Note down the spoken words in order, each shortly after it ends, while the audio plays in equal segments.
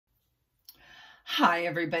Hi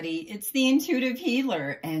everybody, it's the Intuitive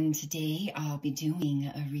Healer, and today I'll be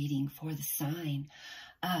doing a reading for the sign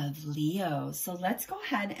of Leo. So let's go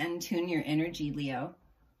ahead and tune your energy, Leo.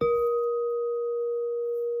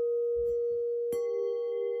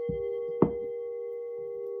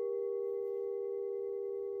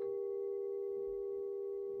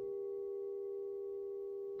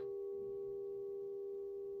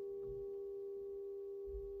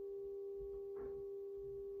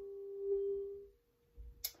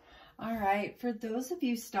 All right, for those of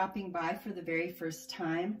you stopping by for the very first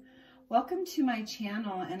time, welcome to my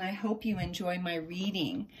channel, and I hope you enjoy my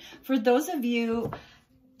reading. For those of you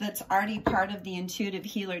that's already part of the Intuitive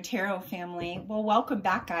Healer Tarot family, well, welcome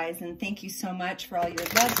back, guys, and thank you so much for all your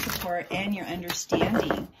love, support, and your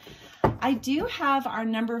understanding. I do have our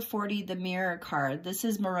number 40, the mirror card. This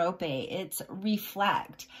is Merope. It's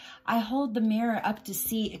reflect. I hold the mirror up to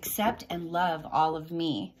see, accept, and love all of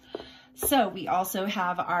me. So we also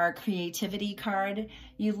have our creativity card.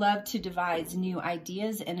 You love to devise new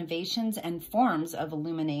ideas, innovations, and forms of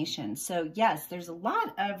illumination. So yes, there's a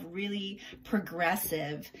lot of really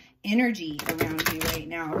progressive energy around you right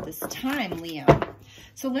now at this time, Leo.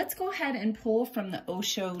 So let's go ahead and pull from the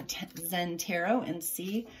Osho Zen Tarot and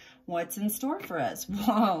see what's in store for us.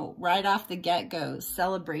 Whoa, right off the get-go,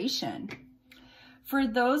 celebration. For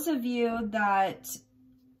those of you that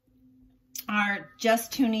are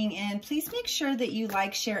just tuning in, please make sure that you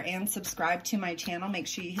like, share, and subscribe to my channel. Make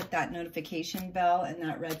sure you hit that notification bell and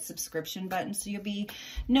that red subscription button so you'll be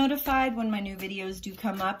notified when my new videos do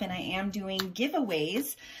come up. And I am doing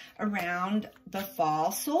giveaways around the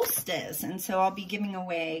fall solstice. And so I'll be giving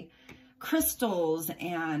away crystals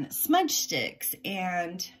and smudge sticks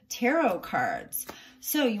and tarot cards.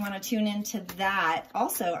 So you want to tune into that.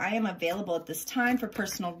 Also, I am available at this time for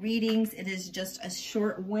personal readings. It is just a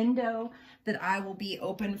short window that I will be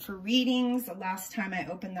open for readings. The last time I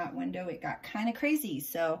opened that window, it got kind of crazy.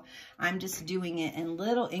 So I'm just doing it in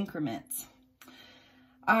little increments.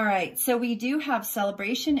 All right, so we do have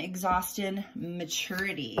celebration, exhaustion,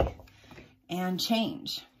 maturity, and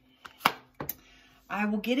change. I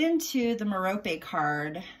will get into the Merope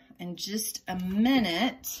card in just a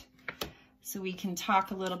minute so we can talk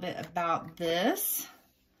a little bit about this.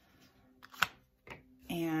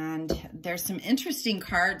 And there's some interesting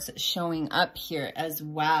cards showing up here as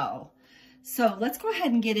well. So let's go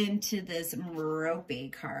ahead and get into this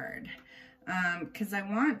Merope card because I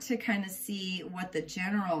want to kind of see what the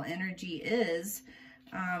general energy is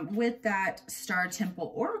with that Star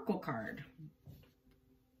Temple Oracle card.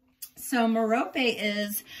 So Merope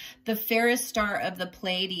is the fairest star of the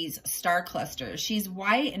Pleiades star cluster. She's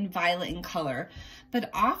white and violet in color, but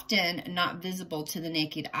often not visible to the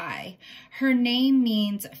naked eye. Her name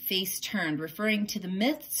means face turned, referring to the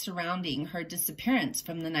myth surrounding her disappearance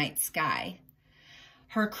from the night sky.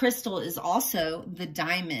 Her crystal is also the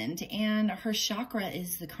diamond, and her chakra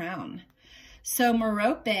is the crown. So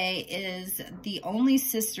Merope is the only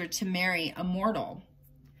sister to marry a mortal,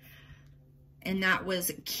 and that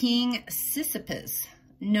was King Sisyphus,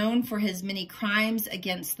 known for his many crimes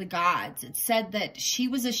against the gods. It said that she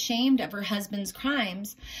was ashamed of her husband's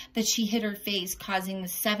crimes, that she hid her face, causing the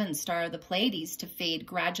seventh star of the Pleiades to fade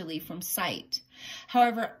gradually from sight.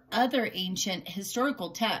 However, other ancient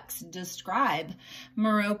historical texts describe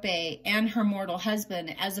Merope and her mortal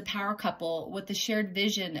husband as a power couple with a shared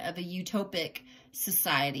vision of a utopic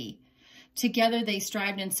society. Together, they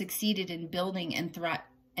strived and succeeded in building and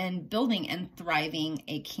thriving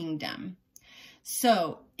a kingdom.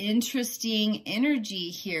 So interesting energy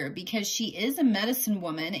here because she is a medicine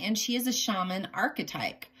woman and she is a shaman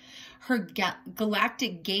archetype. Her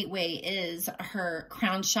galactic gateway is her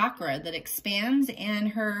crown chakra that expands, and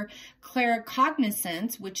her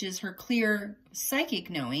claircognizance, which is her clear psychic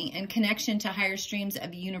knowing and connection to higher streams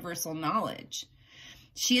of universal knowledge.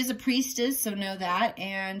 She is a priestess, so know that,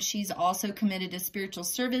 and she's also committed to spiritual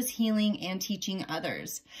service, healing, and teaching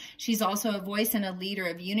others. She's also a voice and a leader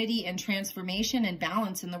of unity and transformation and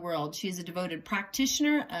balance in the world. She is a devoted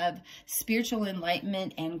practitioner of spiritual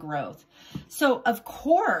enlightenment and growth. So, of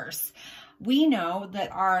course, we know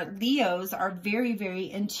that our Leos are very, very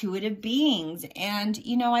intuitive beings. And,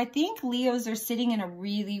 you know, I think Leos are sitting in a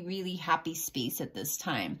really, really happy space at this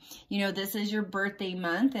time. You know, this is your birthday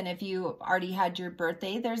month. And if you already had your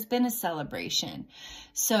birthday, there's been a celebration.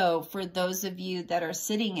 So for those of you that are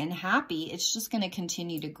sitting and happy, it's just going to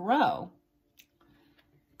continue to grow.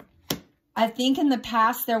 I think in the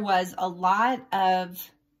past, there was a lot of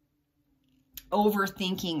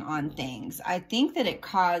overthinking on things. I think that it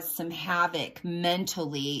caused some havoc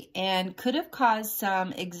mentally and could have caused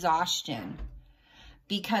some exhaustion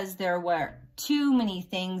because there were too many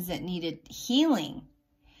things that needed healing.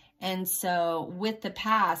 And so with the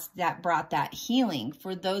past, that brought that healing.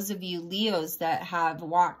 For those of you Leos that have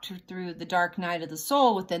walked through the dark night of the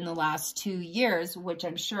soul within the last 2 years, which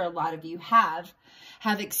I'm sure a lot of you have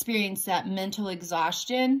experienced that mental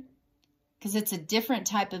exhaustion, because it's a different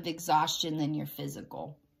type of exhaustion than your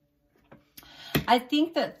physical. I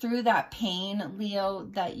think that through that pain, Leo,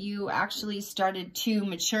 that you actually started to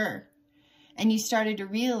mature, and you started to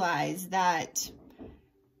realize that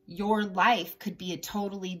your life could be a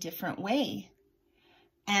totally different way.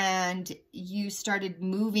 And you started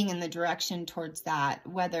moving in the direction towards that,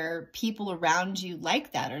 whether people around you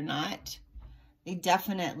like that or not. They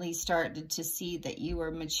definitely started to see that you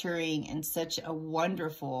were maturing in such a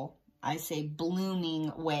wonderful, I say,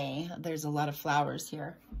 blooming way. There's a lot of flowers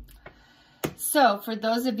here. So for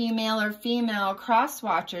those of you male or female cross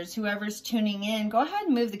watchers, whoever's tuning in, go ahead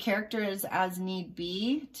and move the characters as need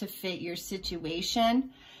be to fit your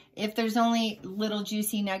situation. If there's only little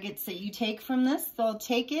juicy nuggets that you take from this, they'll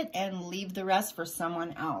take it and leave the rest for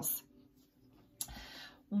someone else.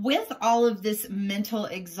 With all of this mental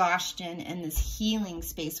exhaustion and this healing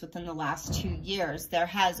space within the last 2 years, there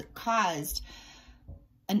has caused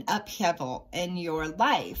an upheaval in your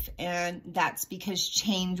life. And that's because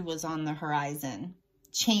change was on the horizon.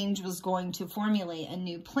 Change was going to formulate a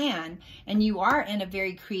new plan. And you are in a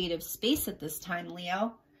very creative space at this time,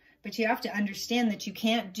 Leo. But you have to understand that you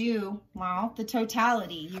can't do, well, the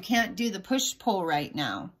totality. You can't do the push-pull right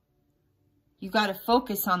now. You've got to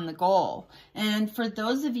focus on the goal. And for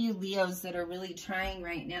those of you Leos that are really trying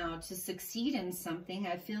right now to succeed in something,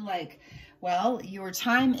 I feel like, well, your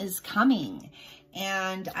time is coming.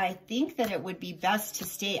 And I think that it would be best to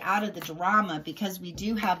stay out of the drama, because we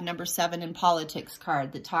do have number 7 in politics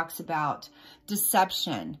card that talks about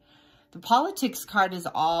deception. The politics card is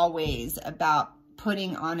always about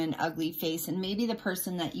putting on an ugly face, and maybe the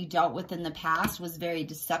person that you dealt with in the past was very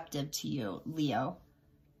deceptive to you, Leo.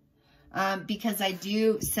 Because I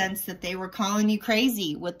do sense that they were calling you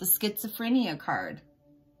crazy with the schizophrenia card.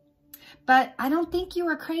 But I don't think you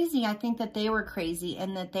were crazy. I think that they were crazy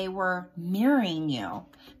and that they were mirroring you,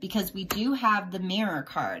 because we do have the mirror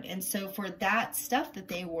card. And so for that stuff that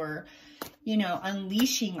they were, you know,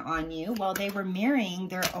 unleashing on you, well, they were mirroring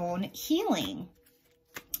their own healing,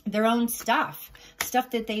 their own stuff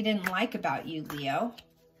that they didn't like about you, Leo.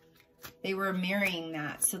 They were mirroring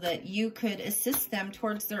that so that you could assist them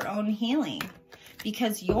towards their own healing,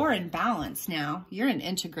 because you're in balance now. You're an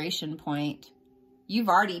integration point. You've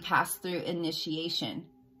already passed through initiation.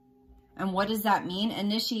 And what does that mean?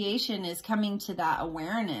 Initiation is coming to that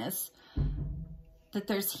awareness that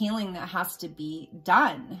there's healing that has to be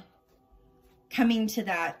done. Coming to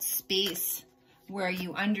that space where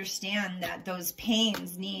you understand that those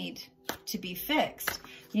pains need to be fixed.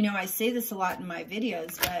 You know, I say this a lot in my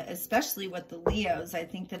videos, but especially with the Leos, I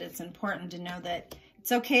think that it's important to know that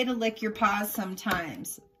it's okay to lick your paws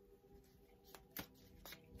sometimes.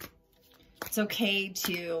 It's okay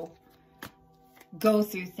to go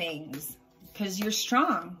through things because you're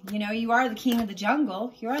strong. You know, you are the king of the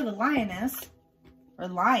jungle. You are the lioness or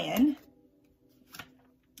lion.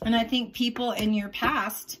 And I think people in your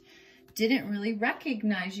past didn't really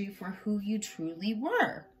recognize you for who you truly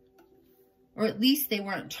were. Or at least they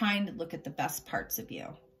weren't trying to look at the best parts of you.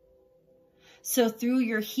 So through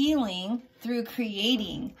your healing, through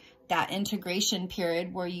creating that integration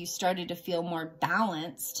period where you started to feel more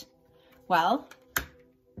balanced, well,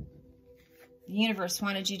 the universe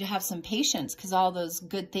wanted you to have some patience, because all those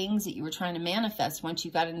good things that you were trying to manifest once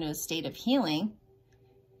you got into a state of healing,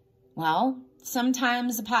 well,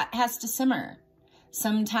 sometimes the pot has to simmer.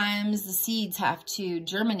 Sometimes the seeds have to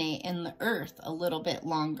germinate in the earth a little bit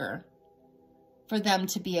longer for them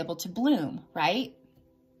to be able to bloom, right?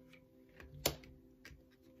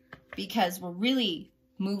 Because we're really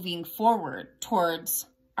moving forward towards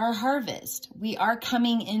our harvest. We are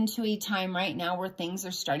coming into a time right now where things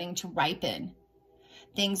are starting to ripen.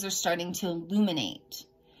 Things are starting to illuminate.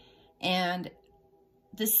 And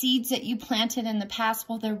the seeds that you planted in the past,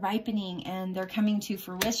 well, they're ripening and they're coming to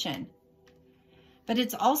fruition. But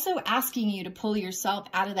it's also asking you to pull yourself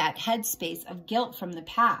out of that headspace of guilt from the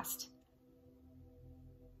past.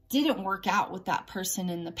 Didn't work out with that person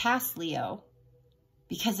in the past, Leo,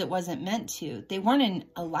 because it wasn't meant to. They weren't in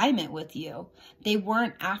alignment with you. They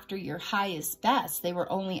weren't after your highest best. They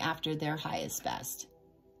were only after their highest best,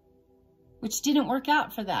 which didn't work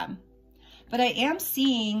out for them. But I am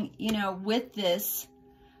seeing, you know, with this,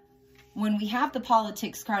 when we have the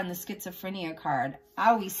politics card and the schizophrenia card, I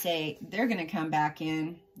always say they're going to come back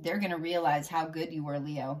in. They're going to realize how good you were,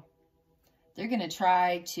 Leo. They're going to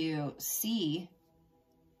try to see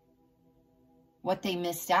what they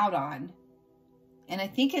missed out on. And I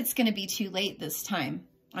think it's going to be too late this time,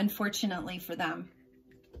 unfortunately for them,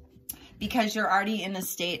 because you're already in a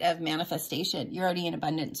state of manifestation. You're already in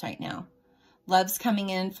abundance right now. Love's coming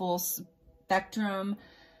in full spectrum.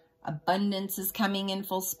 Abundance is coming in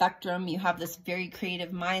full spectrum. You have this very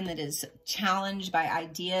creative mind that is challenged by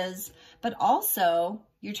ideas, but also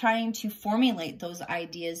you're trying to formulate those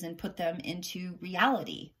ideas and put them into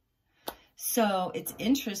reality. So it's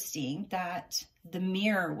interesting that the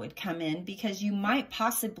mirror would come in, because you might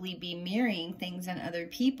possibly be mirroring things in other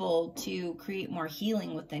people to create more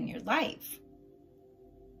healing within your life.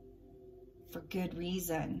 For good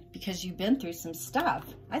reason, because you've been through some stuff.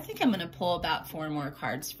 I think I'm going to pull about 4 more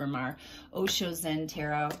cards from our Osho Zen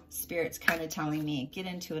Tarot. Spirit's kind of telling me, get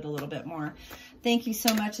into it a little bit more. Thank you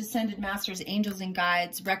so much, Ascended Masters, Angels and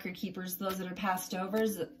Guides, Record Keepers, those that are passed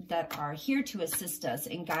overs that are here to assist us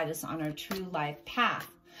and guide us on our true life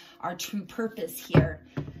path, our true purpose here.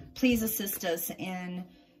 Please assist us in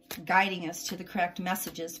guiding us to the correct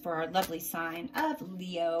messages for our lovely sign of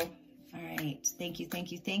Leo. All right. Thank you,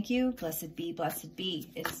 thank you, thank you. Blessed be, blessed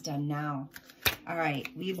be. It's done now. All right.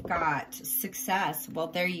 We've got success. Well,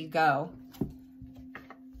 there you go.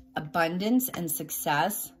 Abundance and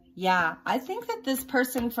success. Yeah, I think that this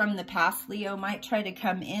person from the past, Leo, might try to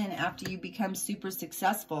come in after you become super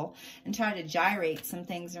successful and try to gyrate some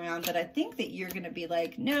things around. But I think that you're going to be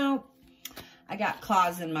like, no, I got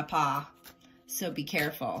claws in my paw. So be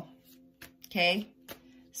careful. Okay?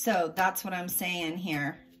 So that's what I'm saying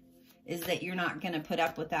here, is that you're not going to put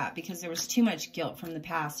up with that, because there was too much guilt from the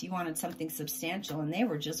past. You wanted something substantial, and they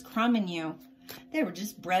were just crumbing you. They were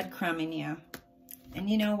just breadcrumbing you. And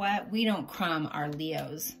you know what? We don't crumb our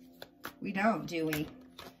Leos. We don't, do we?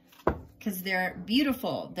 Because they're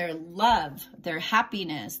beautiful. Their love, their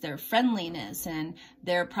happiness, their friendliness, and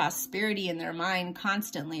their prosperity in their mind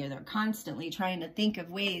constantly, or they're constantly trying to think of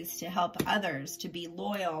ways to help others, to be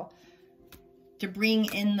loyal, to bring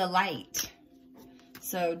in the light.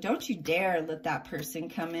 So don't you dare let that person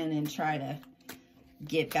come in and try to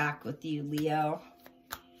get back with you, Leo.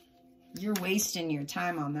 You're wasting your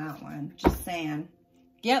time on that one. Just saying.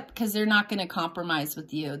 Yep, because they're not going to compromise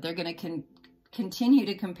with you. They're going to continue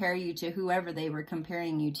to compare you to whoever they were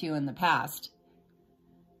comparing you to in the past.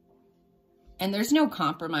 And there's no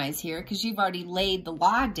compromise here, because you've already laid the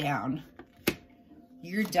law down.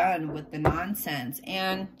 You're done with the nonsense.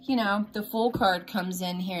 And, you know, the Fool card comes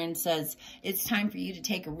in here and says, it's time for you to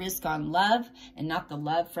take a risk on love and not the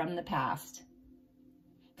love from the past.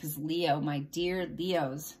 Because Leo, my dear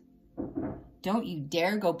Leos, don't you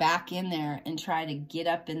dare go back in there and try to get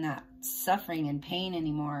up in that suffering and pain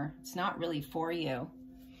anymore. It's not really for you.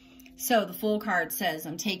 So the Fool card says,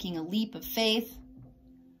 I'm taking a leap of faith,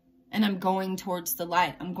 and I'm going towards the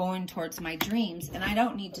light. I'm going towards my dreams. And I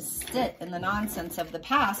don't need to sit in the nonsense of the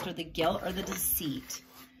past or the guilt or the deceit,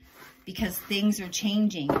 because things are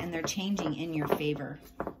changing, and they're changing in your favor.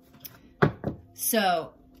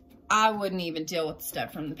 So I wouldn't even deal with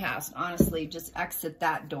stuff from the past. Honestly, just exit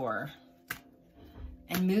that door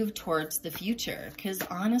and move towards the future. Because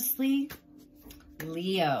honestly,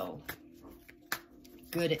 Leo,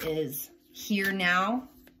 good is here now.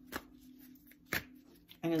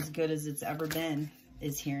 And as good as it's ever been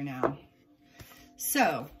is here now.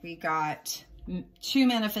 So we got true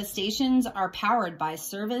manifestations are powered by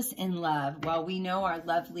service and love. Well, we know our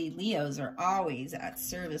lovely Leos are always at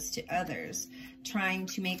service to others, trying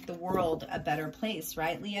to make the world a better place,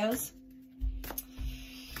 right, Leos?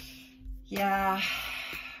 Yeah,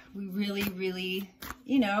 we really,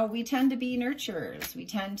 you know, we tend to be nurturers. We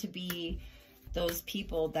tend to be those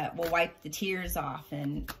people that will wipe the tears off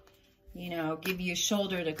and, you know, give you a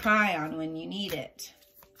shoulder to cry on when you need it.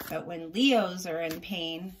 But when Leos are in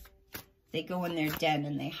pain, they go in their den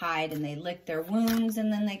and they hide and they lick their wounds,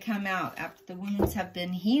 and then they come out after the wounds have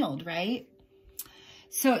been healed, right?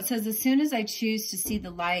 So it says, as soon as I choose to see the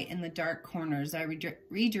light in the dark corners, I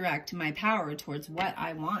redirect my power towards what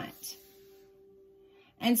I want.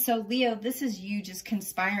 And so, Leo, this is you just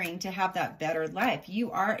conspiring to have that better life.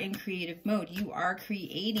 You are in creative mode. You are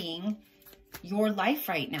creating your life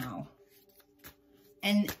right now.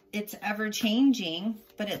 And it's ever changing,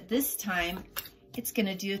 but at this time, it's going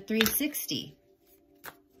to do a 360.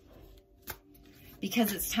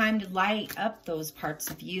 Because it's time to light up those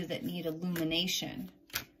parts of you that need illumination.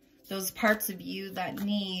 Those parts of you that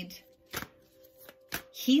need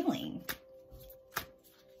healing.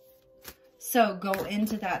 So go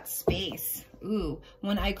into that space. Ooh,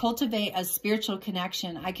 when I cultivate a spiritual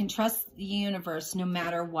connection, I can trust the universe no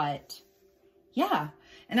matter what. Yeah,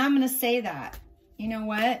 and I'm going to say that. You know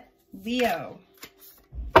what? Leo,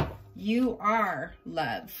 you are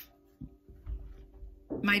love.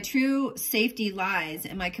 My true safety lies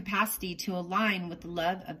in my capacity to align with the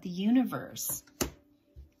love of the universe.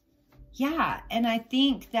 Yeah, and I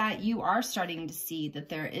think that you are starting to see that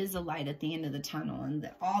there is a light at the end of the tunnel, and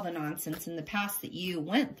that all the nonsense in the past that you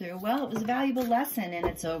went through, well, it was a valuable lesson and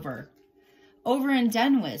it's over. Over and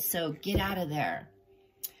done with, so get out of there.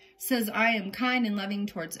 It says, I am kind and loving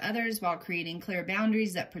towards others while creating clear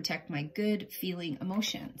boundaries that protect my good feeling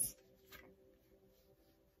emotions.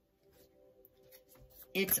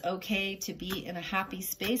 It's okay to be in a happy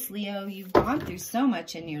space, Leo. You've gone through so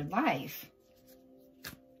much in your life.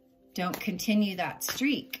 Don't continue that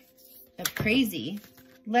streak of crazy.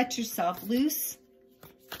 Let yourself loose.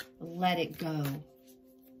 Let it go.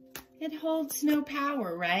 It holds no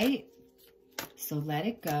power, right? So let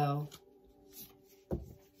it go.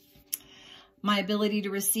 My ability to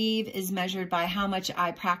receive is measured by how much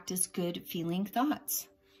I practice good feeling thoughts.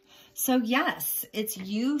 So yes, it's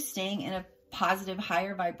you staying in a positive,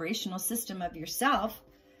 higher vibrational system of yourself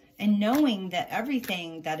and knowing that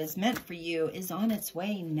everything that is meant for you is on its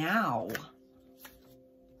way now.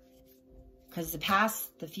 Because the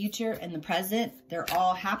past, the future, and the present, they're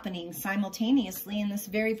all happening simultaneously in this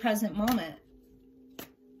very present moment.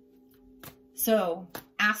 So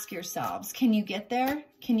ask yourselves, can you get there?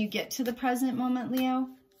 Can you get to the present moment, Leo?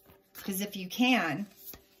 Because if you can,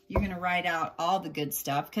 you're going to write out all the good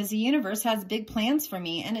stuff, because the universe has big plans for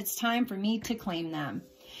me and it's time for me to claim them.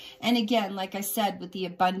 And again, like I said, with the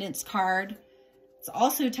abundance card, it's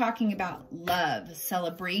also talking about love,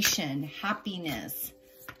 celebration, happiness.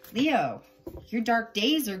 Leo, your dark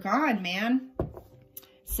days are gone, man. It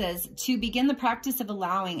says, to begin the practice of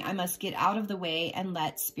allowing, I must get out of the way and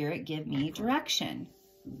let spirit give me direction.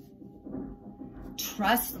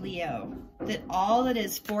 Trust, Leo, that all that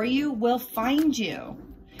is for you will find you.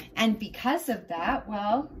 And because of that,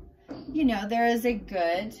 well, you know, there is a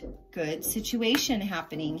good situation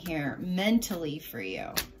happening here mentally for you.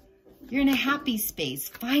 You're in a happy space,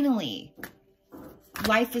 finally.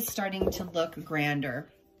 Life is starting to look grander.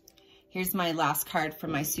 Here's my last card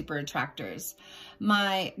from my super attractors.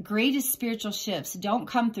 My greatest spiritual shifts don't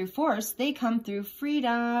come through force, they come through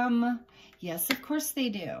freedom. Yes, of course they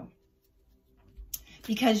do.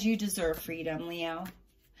 Because you deserve freedom, Leo.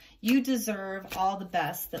 You deserve all the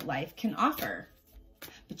best that life can offer.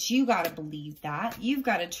 But you got to believe that. You've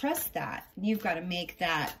got to trust that. You've got to make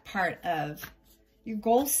that part of your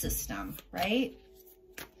goal system, right?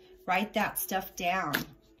 Write that stuff down.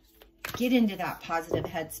 Get into that positive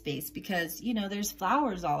headspace because, you know, there's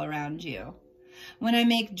flowers all around you. When I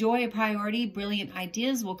make joy a priority, brilliant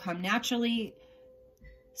ideas will come naturally.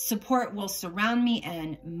 Support will surround me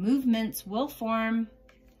and movements will form.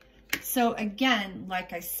 So again,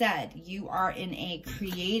 like I said, you are in a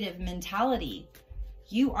creative mentality.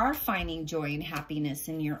 You are finding joy and happiness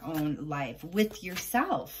in your own life with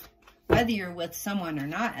yourself, whether you're with someone or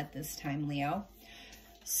not at this time, Leo.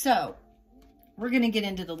 So we're going to get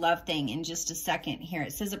into the love thing in just a second here.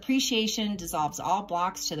 It says, appreciation dissolves all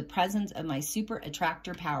blocks to the presence of my super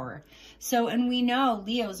attractor power. So, and we know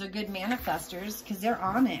Leos are good manifestors because they're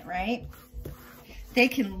on it, right? They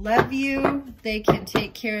can love you. They can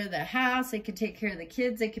take care of the house. They can take care of the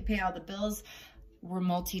kids. They can pay all the bills. We're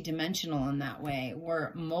multi-dimensional in that way.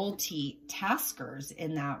 We're multitaskers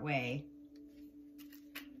in that way.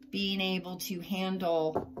 Being able to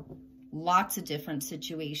handle lots of different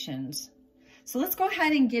situations. So let's go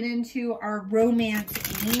ahead and get into our Romance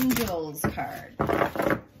Angels card.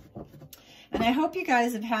 And I hope you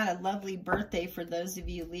guys have had a lovely birthday for those of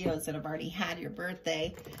you Leos that have already had your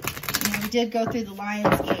birthday. You know, we did go through the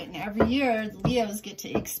Lion's Gate, and every year the Leos get to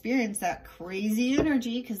experience that crazy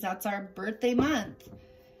energy because that's our birthday month.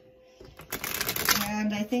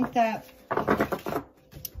 And I think that,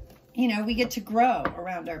 you know, we get to grow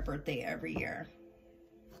around our birthday every year.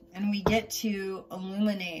 And we get to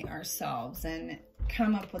illuminate ourselves and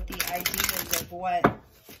come up with the ideas of what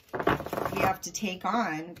we have to take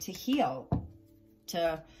on to heal.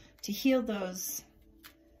 To heal those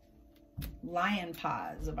lion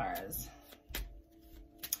paws of ours.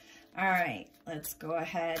 All right, let's go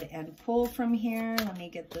ahead and pull from here. Let me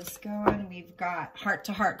get this going. We've got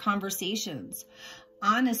heart-to-heart conversations.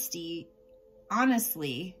 Honestly,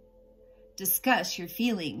 discuss your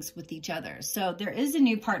feelings with each other. So there is a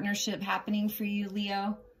new partnership happening for you,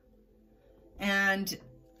 Leo. And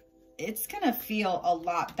it's going to feel a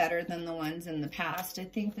lot better than the ones in the past. I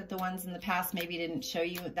think that the ones in the past maybe didn't show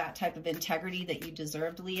you that type of integrity that you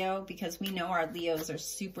deserved, Leo, because we know our Leos are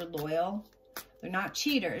super loyal. They're not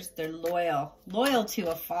cheaters. They're loyal. Loyal to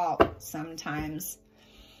a fault sometimes.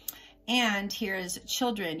 And here's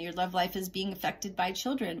children. Your love life is being affected by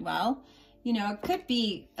children. Well, you know, it could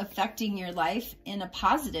be affecting your life in a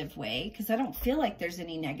positive way, because I don't feel like there's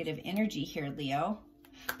any negative energy here, Leo.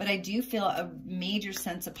 But I do feel a major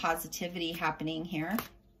sense of positivity happening here.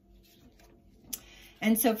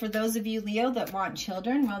 And so for those of you, Leo, that want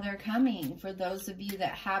children, well, they're coming. For those of you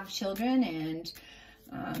that have children and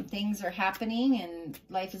things are happening and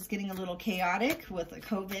life is getting a little chaotic with the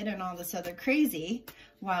COVID and all this other crazy,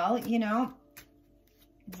 well, you know,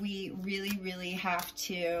 we really, really have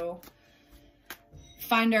to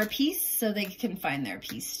find our peace so they can find their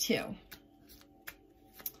peace too.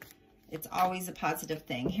 It's always a positive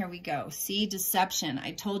thing. Here we go. See, deception.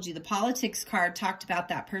 I told you the politics card talked about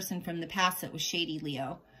that person from the past that was shady,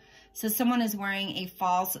 Leo. So someone is wearing a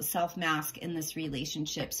false self-mask in this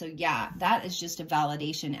relationship. So yeah, that is just a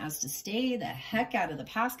validation as to stay the heck out of the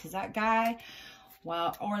past, because that guy,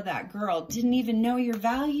 well, or that girl didn't even know your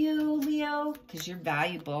value, Leo, because you're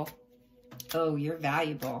valuable. Oh, you're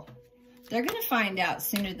valuable. They're going to find out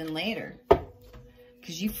sooner than later,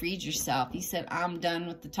 because you freed yourself. You said, I'm done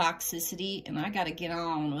with the toxicity and I got to get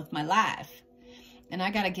on with my life. And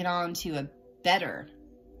I got to get on to a better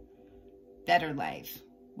life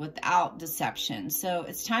without deception. So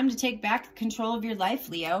it's time to take back control of your life,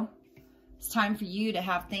 Leo. It's time for you to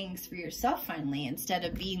have things for yourself finally, instead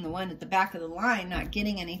of being the one at the back of the line, not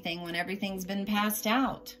getting anything when everything's been passed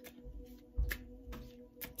out.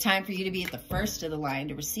 Time for you to be at the first of the line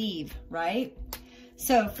to receive, right?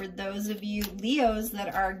 So for those of you Leos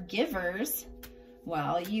that are givers,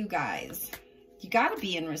 well, you guys, you got to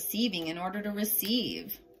be in receiving in order to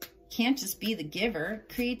receive. Can't just be the giver.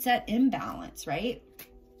 It creates that imbalance, right?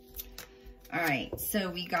 All right, so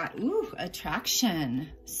we got, ooh, attraction.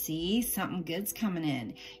 See, something good's coming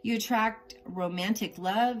in. You attract romantic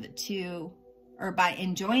love by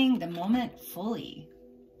enjoying the moment fully.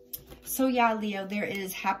 So yeah, Leo, there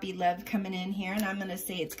is happy love coming in here, and I'm going to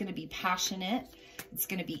say it's going to be passionate. It's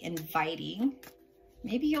going to be inviting.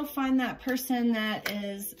 Maybe you'll find that person that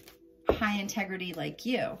is high integrity like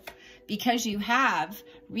you, because you have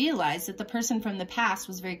realized that the person from the past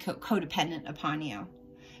was very codependent upon you.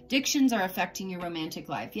 Addictions are affecting your romantic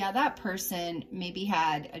life. Yeah, that person maybe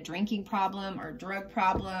had a drinking problem or drug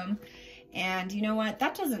problem. And you know what?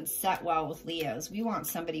 That doesn't set well with Leos. We want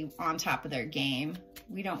somebody on top of their game.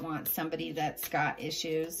 We don't want somebody that's got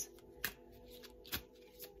issues,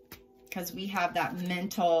 because we have that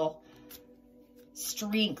mental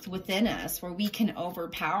strength within us where we can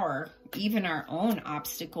overpower even our own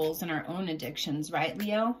obstacles and our own addictions, right,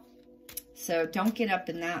 Leo? So don't get up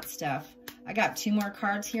in that stuff. I got 2 more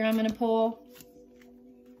cards here I'm going to pull.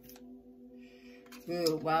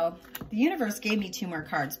 Ooh, well, the universe gave me 2 more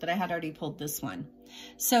cards, but I had already pulled this one.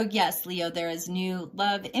 So yes, Leo, there is new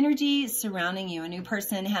love energy surrounding you. A new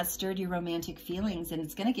person has stirred your romantic feelings, and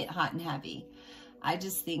it's going to get hot and heavy. I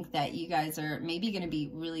just think that you guys are maybe going to be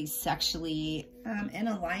really sexually in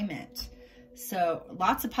alignment. So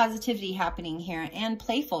lots of positivity happening here, and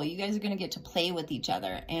playful. You guys are going to get to play with each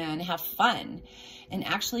other and have fun and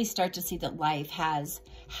actually start to see that life has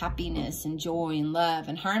happiness and joy and love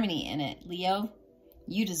and harmony in it. Leo,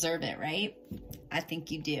 you deserve it, right? I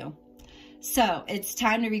think you do. So it's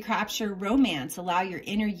time to recapture romance. Allow your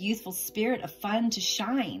inner youthful spirit of fun to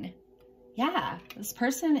shine. Yeah, this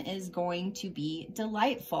person is going to be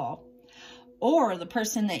delightful. Or the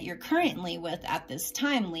person that you're currently with at this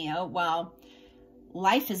time, Leo, well,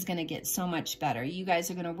 life is going to get so much better. You guys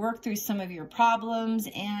are going to work through some of your problems,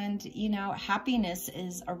 and, you know, happiness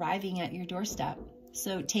is arriving at your doorstep.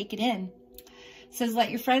 So take it in. It says,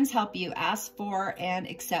 let your friends help you. Ask for and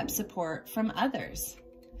accept support from others.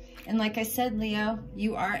 And like I said, Leo,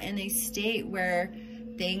 you are in a state where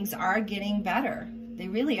things are getting better. They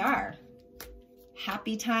really are.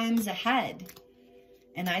 Happy times ahead.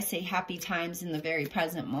 And I say happy times in the very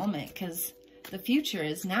present moment, because the future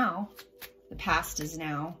is now. The past is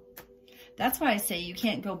now. That's why I say you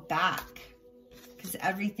can't go back, because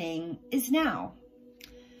everything is now.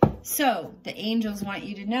 So the angels want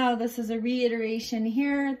you to know, this is a reiteration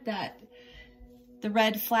here, that the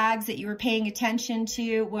red flags that you were paying attention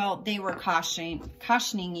to, well, they were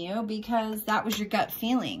cautioning you, because that was your gut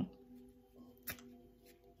feeling.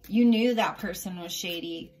 You knew that person was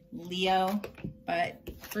shady, Leo, but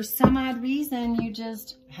for some odd reason, you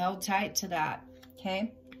just held tight to that,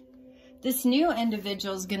 okay? This new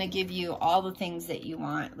individual is going to give you all the things that you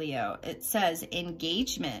want, Leo. It says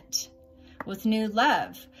engagement with new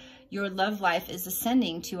love. Your love life is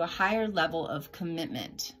ascending to a higher level of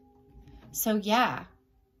commitment. So yeah,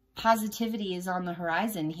 positivity is on the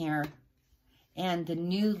horizon here. And the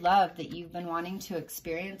new love that you've been wanting to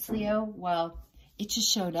experience, Leo, well, it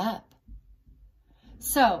just showed up.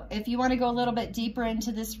 So if you want to go a little bit deeper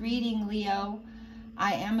into this reading, Leo,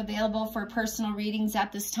 I am available for personal readings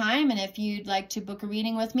at this time. And if you'd like to book a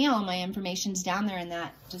reading with me, all my information's down there in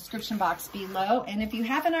that description box below. And if you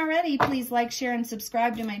haven't already, please like, share, and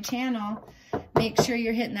subscribe to my channel. Make sure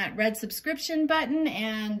you're hitting that red subscription button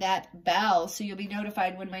and that bell so you'll be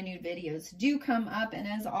notified when my new videos do come up. And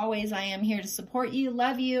as always, I am here to support you,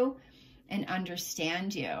 love you, and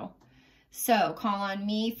understand you. So call on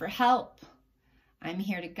me for help. I'm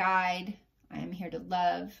here to guide. I am here to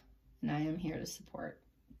love. And I am here to support.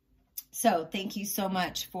 So thank you so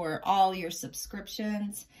much for all your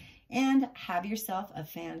subscriptions, and have yourself a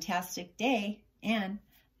fantastic day, and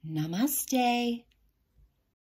namaste.